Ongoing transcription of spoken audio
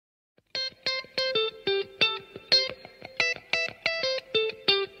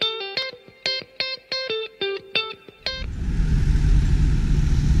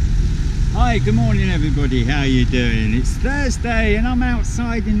Hi, good morning everybody, how you doing? It's Thursday and I'm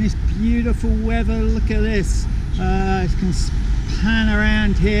outside in this beautiful weather. Look at this. I can pan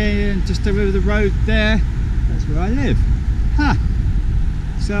around here and just over the road there. That's where I live.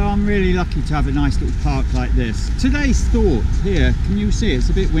 So I'm really lucky to have a nice little park like this. Today's thought here, can you see it's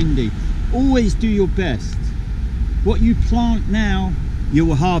a bit windy? Always do your best. What you plant now, you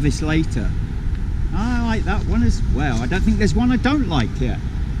will harvest later. I like that one as well. I don't think there's one I don't like here.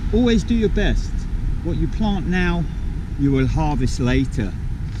 Always do your best. What you plant now, you will harvest later.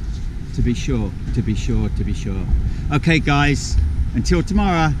 To be sure, to be sure, to be sure. Okay guys, until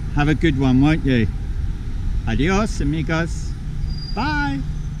tomorrow, have a good one, won't you? Adios amigos. Bye.